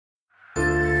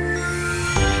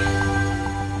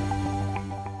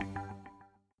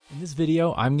this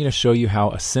video, I'm going to show you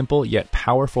how a simple yet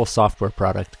powerful software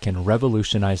product can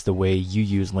revolutionize the way you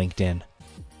use LinkedIn.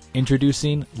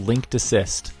 Introducing Linked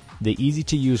Assist, the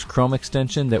easy-to-use Chrome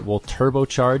extension that will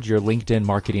turbocharge your LinkedIn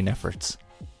marketing efforts.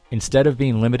 Instead of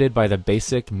being limited by the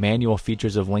basic manual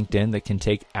features of LinkedIn that can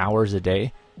take hours a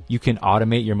day, you can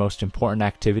automate your most important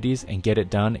activities and get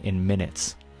it done in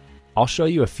minutes. I'll show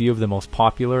you a few of the most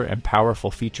popular and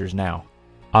powerful features now.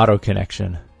 Auto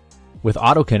connection. With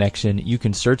auto connection, you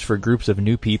can search for groups of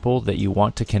new people that you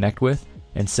want to connect with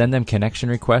and send them connection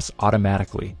requests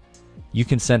automatically. You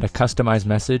can send a customized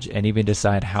message and even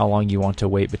decide how long you want to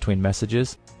wait between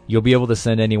messages. You'll be able to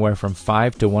send anywhere from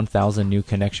 5 to 1,000 new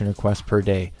connection requests per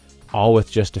day, all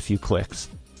with just a few clicks.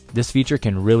 This feature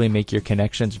can really make your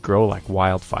connections grow like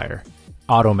wildfire.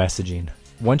 Auto messaging.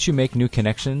 Once you make new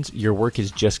connections, your work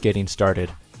is just getting started.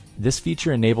 This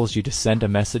feature enables you to send a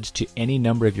message to any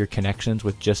number of your connections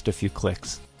with just a few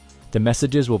clicks. The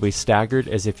messages will be staggered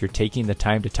as if you're taking the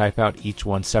time to type out each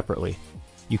one separately.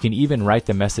 You can even write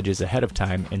the messages ahead of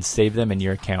time and save them in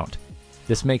your account.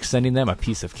 This makes sending them a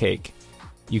piece of cake.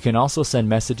 You can also send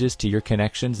messages to your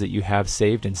connections that you have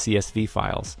saved in CSV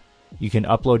files. You can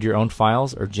upload your own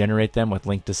files or generate them with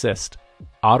Linked Assist.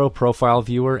 Auto Profile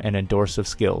Viewer and Endorsive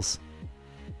Skills.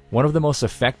 One of the most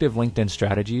effective LinkedIn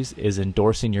strategies is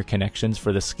endorsing your connections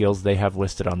for the skills they have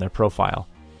listed on their profile.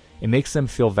 It makes them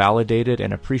feel validated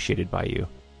and appreciated by you.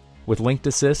 With Linked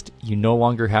Assist, you no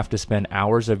longer have to spend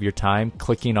hours of your time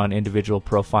clicking on individual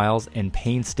profiles and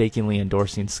painstakingly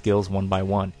endorsing skills one by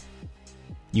one.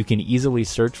 You can easily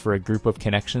search for a group of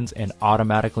connections and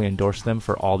automatically endorse them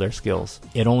for all their skills.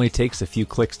 It only takes a few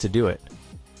clicks to do it.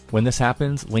 When this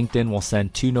happens, LinkedIn will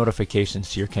send 2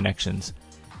 notifications to your connections,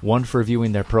 one for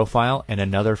viewing their profile and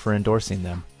another for endorsing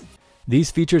them. These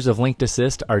features of Linked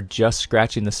Assist are just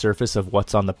scratching the surface of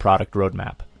what's on the product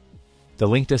roadmap. The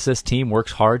Linked Assist team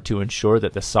works hard to ensure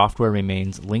that the software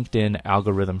remains LinkedIn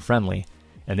algorithm friendly,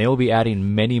 and they will be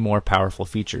adding many more powerful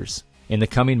features. In the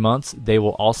coming months, they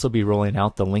will also be rolling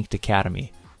out the Linked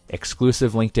Academy,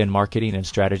 exclusive LinkedIn marketing and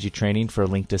strategy training for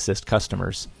Linked Assist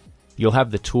customers. You'll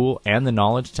have the tool and the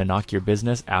knowledge to knock your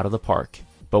business out of the park.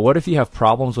 But what if you have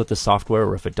problems with the software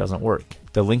or if it doesn't work?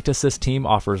 The Linked Assist team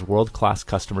offers world-class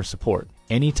customer support.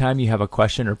 Anytime you have a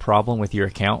question or problem with your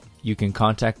account, you can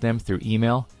contact them through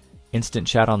email, instant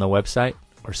chat on the website,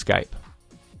 or Skype.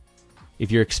 If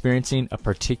you're experiencing a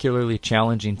particularly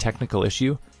challenging technical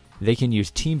issue, they can use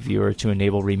TeamViewer to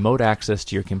enable remote access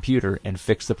to your computer and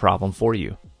fix the problem for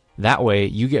you. That way,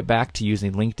 you get back to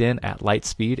using LinkedIn at light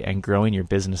speed and growing your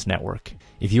business network.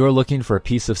 If you are looking for a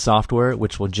piece of software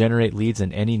which will generate leads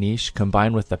in any niche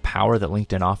combined with the power that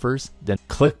LinkedIn offers, then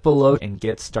click below and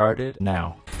get started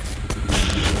now.